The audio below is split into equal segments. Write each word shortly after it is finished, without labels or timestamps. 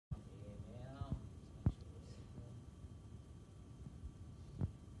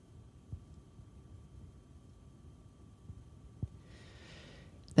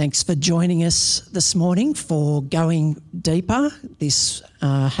Thanks for joining us this morning for Going Deeper. This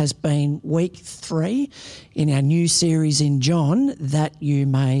has been week 3 in our new series in John, That You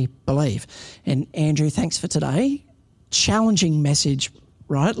May Believe. And Andrew, thanks for today. Challenging message,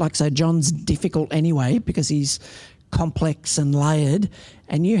 right? Like, so John's difficult anyway because he's complex and layered.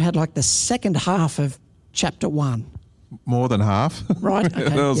 And you had like the second half of chapter 1. More than half. Right. Okay.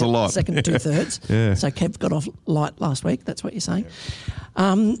 That was a lot. Second 2/3. Yeah. So Kev got off light last week. That's what you're saying.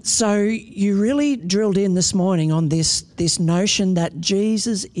 So you really drilled in this morning on this notion that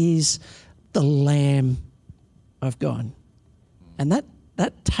Jesus is the Lamb of God. And that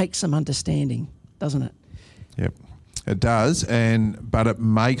takes some understanding, doesn't it? Yep, it does. But it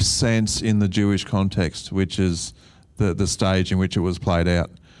makes sense in the Jewish context, which is the stage in which it was played out.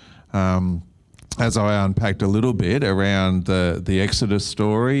 As I unpacked a little bit around the Exodus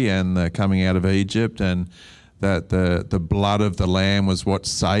story and the coming out of Egypt, and that the blood of the Lamb was what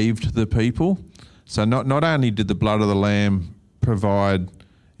saved the people. So not only did the blood of the Lamb provide,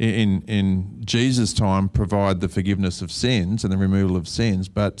 in Jesus' time, provide the forgiveness of sins and the removal of sins,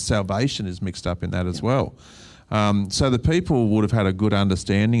 but salvation is mixed up in that as well. So the people would have had a good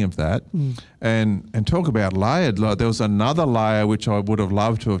understanding of that. And talk about layered. Like, there was another layer which I would have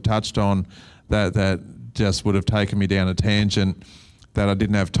loved to have touched on that just would have taken me down a tangent that I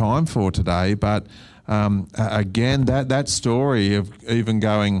didn't have time for today. But again, that story of even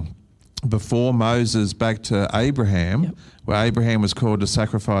going before Moses back to Abraham, where Abraham was called to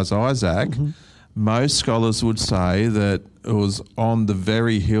sacrifice Isaac, most scholars would say that it was on the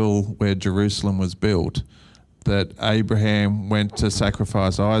very hill where Jerusalem was built that Abraham went to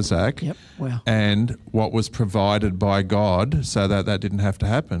sacrifice Isaac. Wow. And what was provided by God so that didn't have to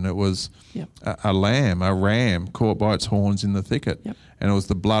happen. It was a lamb, a ram caught by its horns in the thicket. And it was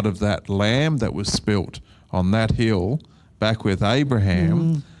the blood of that lamb that was spilt on that hill back with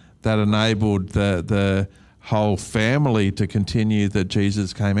Abraham that enabled the whole family to continue that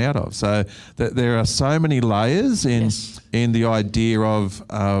Jesus came out of. So there are so many layers in the idea of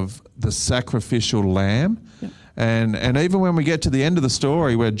the sacrificial lamb. And even when we get to the end of the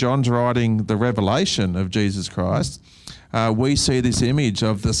story where John's writing the revelation of Jesus Christ, we see this image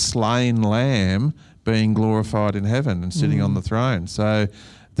of the slain lamb being glorified in heaven and sitting on the throne. So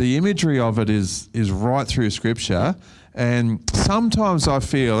the imagery of it is right through Scripture. And sometimes I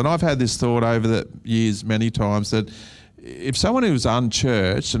feel, and I've had this thought over the years many times, that if someone who's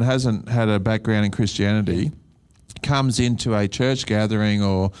unchurched and hasn't had a background in Christianity comes into a church gathering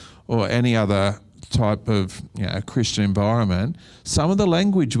or any other type of Christian environment, some of the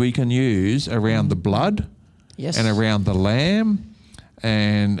language we can use around the blood and around the lamb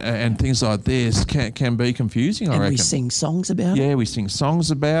and things like this can be confusing, I reckon. And we sing songs about it. Yeah, we sing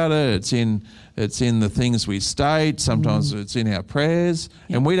songs about it. It's in the things we state. Sometimes it's in our prayers.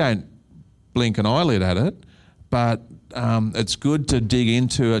 And we don't blink an eyelid at it, but it's good to dig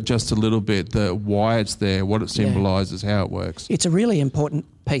into it just a little bit, why it's there, what it symbolises, how it works. It's a really important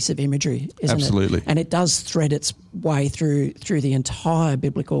piece of imagery, isn't it? Absolutely. And it does thread its way through the entire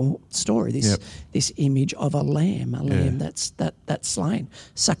biblical story, this image of a lamb that's slain,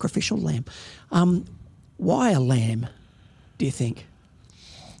 sacrificial lamb. Why a lamb, do you think?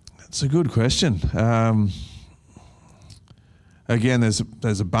 That's a good question. Again,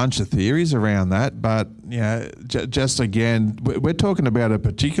 there's a bunch of theories around that, but just again, we're talking about a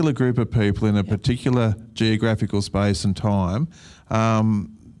particular group of people in a particular geographical space and time.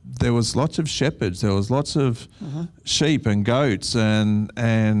 There was lots of shepherds, there was lots of sheep and goats, and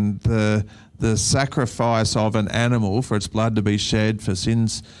the sacrifice of an animal for its blood to be shed, for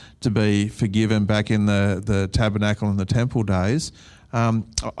sins to be forgiven back in the tabernacle and the temple days.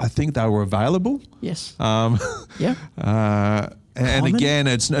 I think they were available. Yes. And again,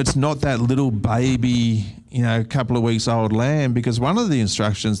 it's not that little baby, couple of weeks old lamb, because one of the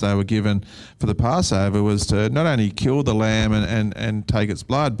instructions they were given for the Passover was to not only kill the lamb and take its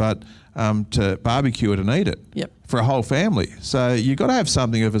blood, but to barbecue it and eat it for a whole family. So you've got to have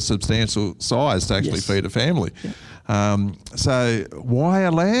something of a substantial size to actually feed a family. So why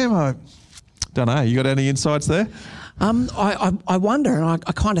a lamb? I don't know. You got any insights there? I wonder, and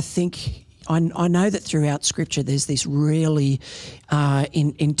I kind of think, I know that throughout Scripture there's this really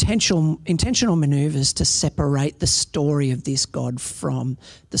intentional manoeuvres to separate the story of this God from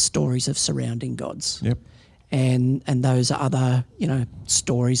the stories of surrounding gods. And those other,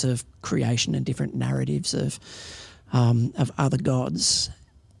 stories of creation and different narratives of other gods.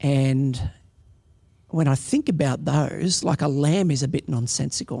 And when I think about those, like a lamb is a bit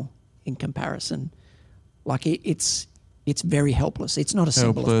nonsensical in comparison. Like it's very helpless. It's not a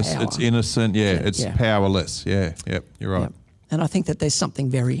symbol of power. It's innocent. It's powerless. You're right. And I think that there's something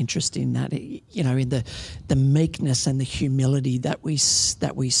very interesting in that, in the meekness and the humility that we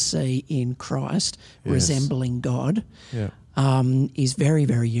see in Christ, yes. resembling God, is very,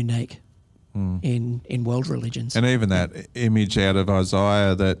 very unique in world religions. And even that image out of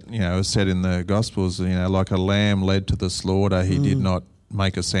Isaiah that, is said in the Gospels, like a lamb led to the slaughter, he did not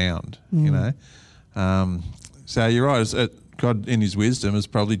make a sound, So you're right. God, in his wisdom, has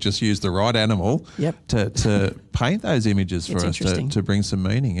probably just used the right animal to paint those images for us to bring some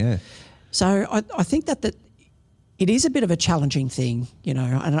meaning, yeah. So I think that it is a bit of a challenging thing, and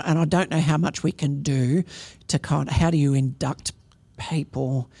I don't know how much we can do to how do you induct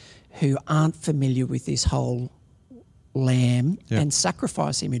people who aren't familiar with this whole lamb and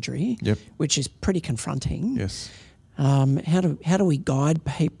sacrifice imagery, which is pretty confronting. Yes. How do we guide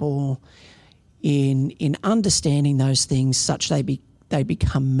people in understanding those things such they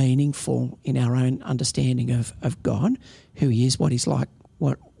become meaningful in our own understanding of God, who he is, what he's like,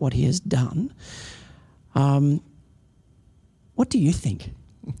 what he has done. What do you think?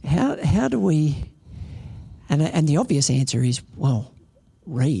 How do we? And the obvious answer is, well,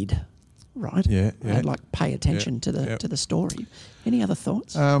 read, right? Yeah. Pay attention to the story. Any other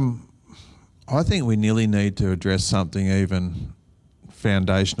thoughts? I think we nearly need to address something even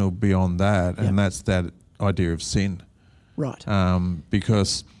foundational beyond that, and that's that idea of sin. Right.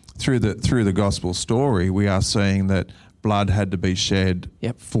 Because through the gospel story, we are seeing that blood had to be shed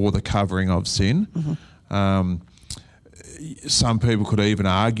for the covering of sin. Mm-hmm. Some people could even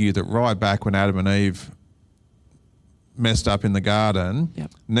argue that right back when Adam and Eve messed up in the garden,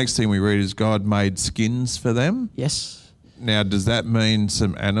 next thing we read is God made skins for them. Yes. Now, does that mean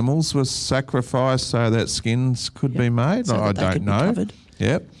some animals were sacrificed so that skins could be made? So I don't know.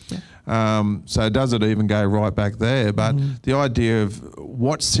 Yep. So does it even go right back there? But the idea of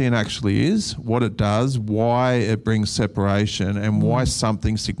what sin actually is, what it does, why it brings separation, and why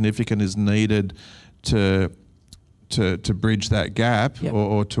something significant is needed to bridge that gap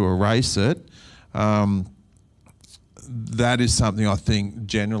or to erase it, that is something I think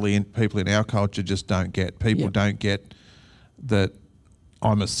generally people in our culture just don't get. People don't get that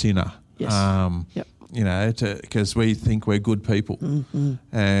I'm a sinner. Yes. Because we think we're good people. Mm-hmm.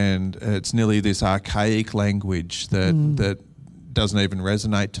 And it's nearly this archaic language that doesn't even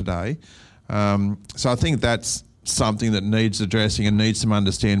resonate today. So I think that's something that needs addressing and needs some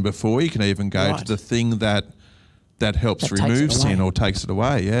understanding before you can even go to the thing that helps remove sin or takes it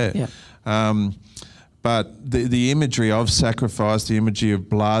away. But the imagery of sacrifice, the imagery of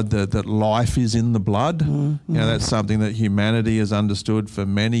blood, that life is in the blood, that's something that humanity has understood for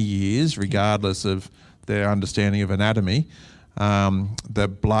many years, regardless of their understanding of anatomy.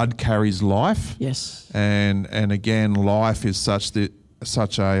 That blood carries life. Yes. And again, life is such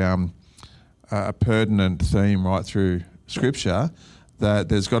a pertinent theme right through Scripture that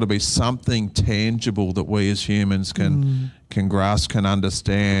there's got to be something tangible that we as humans can grasp, can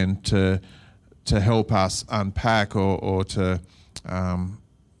understand to help us unpack or to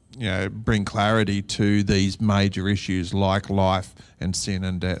bring clarity to these major issues like life and sin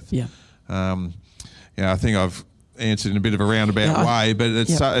and death. I think I've answered in a bit of a roundabout way, but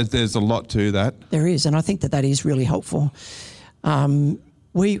there's a lot to that. There is, and I think that is really helpful.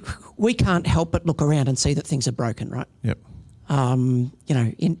 We can't help but look around and see that things are broken, right? Yep.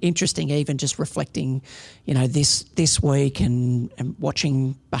 Interesting, even just reflecting, this week and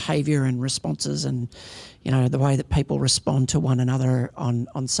watching behaviour and responses and, the way that people respond to one another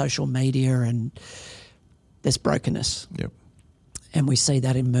on social media, and there's brokenness. Yep. And we see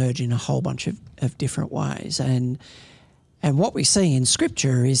that emerge in a whole bunch of different ways. And what we see in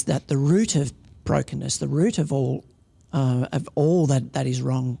Scripture is that the root of brokenness, the root of all that is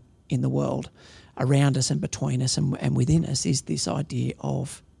wrong in the world, around us and between us and within us, is this idea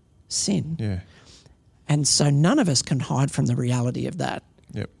of sin. Yeah. And so none of us can hide from the reality of that.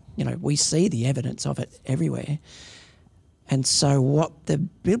 Yep. We see the evidence of it everywhere. And so what the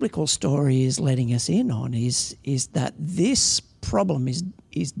biblical story is letting us in on is that this problem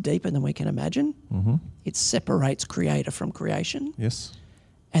is deeper than we can imagine. Mm-hmm. It separates creator from creation. Yes.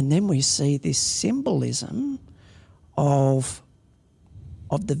 And then we see this symbolism of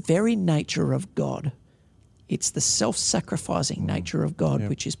the very nature of God. It's the self-sacrificing nature of God,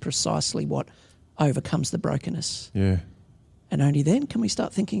 which is precisely what overcomes the brokenness. Yeah. And only then can we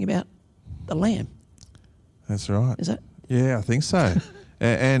start thinking about the lamb. That's right. Is that? Yeah, I think so.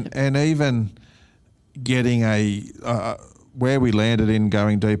 and even getting where we landed in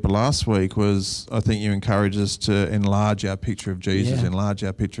going deeper last week was, I think you encouraged us to enlarge our picture of Jesus, enlarge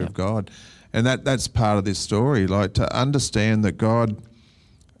our picture of God. And that's part of this story, like to understand that God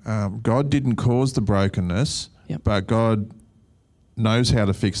didn't cause the brokenness, but God knows how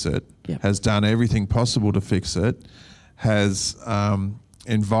to fix it, has done everything possible to fix it, has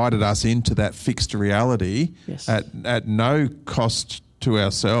invited us into that fixed reality at no cost to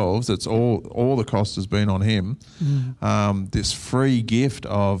ourselves. It's all the cost has been on him. This free gift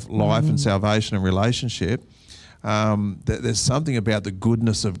of life and salvation and relationship. There's something about the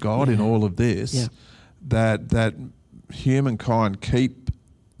goodness of God in all of this that humankind keep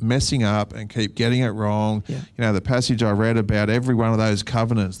messing up and keep getting it wrong. You know, the passage I read about every one of those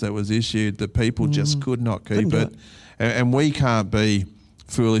covenants that was issued, the people just could not keep it. And we can't be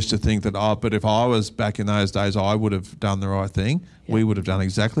foolish to think that, but if I was back in those days, I would have done the right thing. We would have done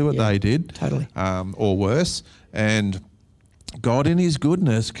exactly what they did. Totally. Or worse. And God in his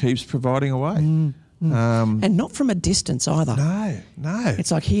goodness keeps providing a way. And not from a distance either. No.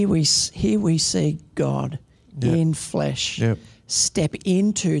 It's like here we see God in flesh step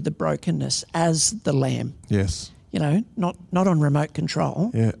into the brokenness as the Lamb. Yes. You know, not on remote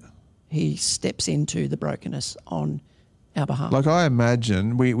control. Yeah. He steps into the brokenness on our behalf. Like I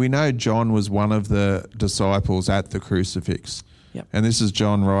imagine, we know John was one of the disciples at the crucifix. And this is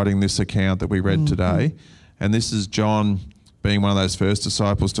John writing this account that we read today. And this is John being one of those first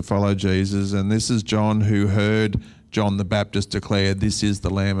disciples to follow Jesus. And this is John who heard John the Baptist declare, "This is the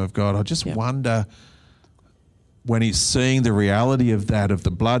Lamb of God." I just wonder, when he's seeing the reality of that, of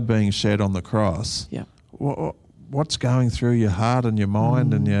the blood being shed on the cross, what's going through your heart and your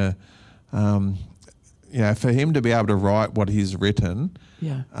mind and your, for him to be able to write what he's written,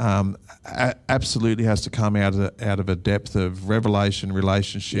 absolutely has to come out of a depth of revelation,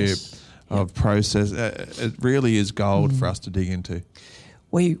 relationship, of process. It really is gold for us to dig into.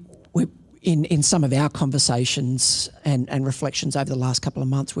 We in some of our conversations and reflections over the last couple of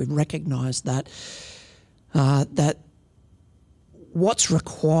months, we've recognised that what's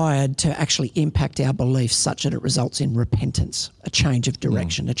required to actually impact our beliefs such that it results in repentance, a change of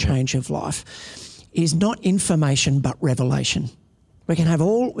direction, a change of life, is not information but revelation. We can have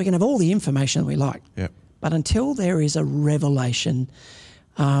all the information we like, but until there is a revelation,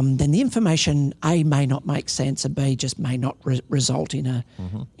 then the information A may not make sense, and B just may not result in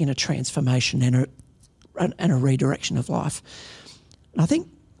a transformation and a redirection of life. And I think,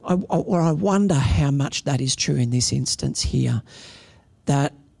 I wonder how much that is true in this instance here,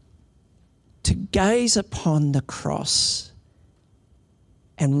 that to gaze upon the cross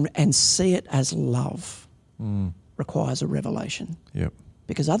and see it as love requires a revelation.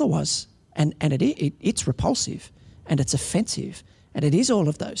 Because otherwise, and it's repulsive and it's offensive and it is all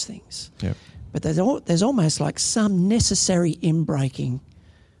of those things. But there's almost like some necessary inbreaking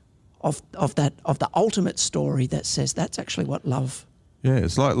of the ultimate story that says that's actually what love. Yeah,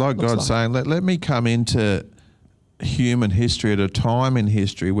 it's like God saying, let me come into human history at a time in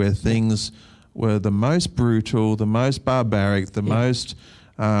history where things were the most brutal, the most barbaric, the most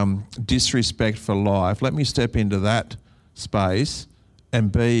disrespect for life. Let me step into that space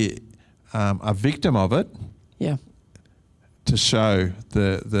and be a victim of it to show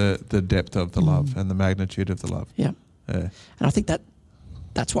the depth of the love and the magnitude of the love. And I think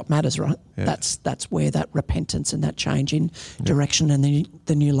that's what matters, right? That's where that repentance and that change in direction and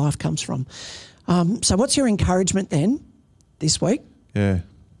the new life comes from. So what's your encouragement then this week? In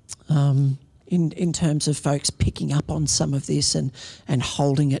terms of folks picking up on some of this and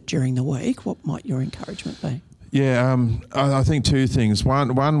holding it during the week, what might your encouragement be? I think two things.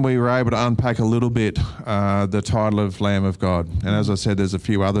 One, we were able to unpack a little bit the title of Lamb of God. And as I said, there's a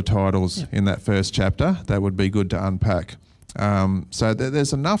few other titles in that first chapter that would be good to unpack. So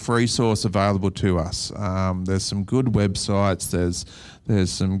there's enough resource available to us. There's some good websites.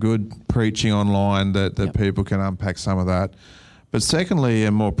 There's some good preaching online that people can unpack some of that. But secondly,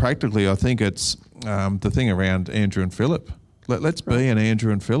 and more practically, I think it's the thing around Andrew and Philip. Let's be an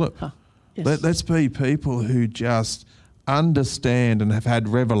Andrew and Philip. Let's be people who just understand and have had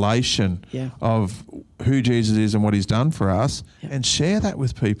revelation of who Jesus is and what he's done for us and share that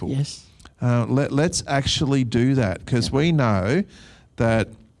with people. Let's actually do that, because we know that,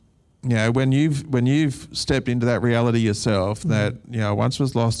 you know, when you've stepped into that reality yourself, that, you know, once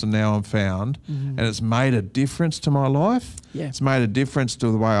was lost and now I'm found, and it's made a difference to my life. It's made a difference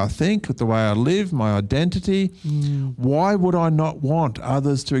to the way I think, the way I live, my identity. Why would I not want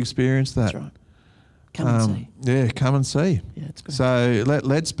others to experience that? That's right. Come and see. Come and see. It's good. So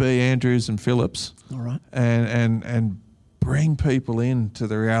let's be Andrews and Phillips. All right. And bring people into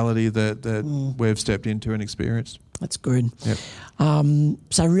the reality that we've stepped into and experienced. That's good. So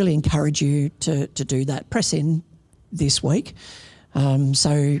I really encourage you to do that. Press in this week.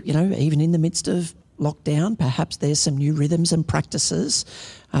 So, you know, even in the midst of lockdown, perhaps there's some new rhythms and practices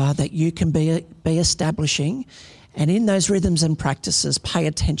that you can be establishing, And in those rhythms and practices, pay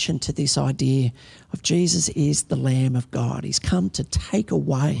attention to this idea of Jesus is the Lamb of God. He's come to take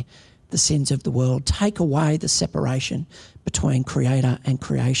away the sins of the world, take away the separation between creator and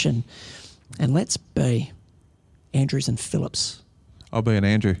creation. And let's be Andrews and Phillips. I'll be an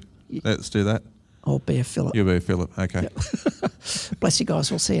Andrew. Let's do that. I'll be a Philip. You'll be a Philip. Okay. Yep. Bless you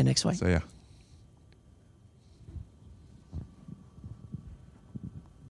guys. We'll see you next week. See ya.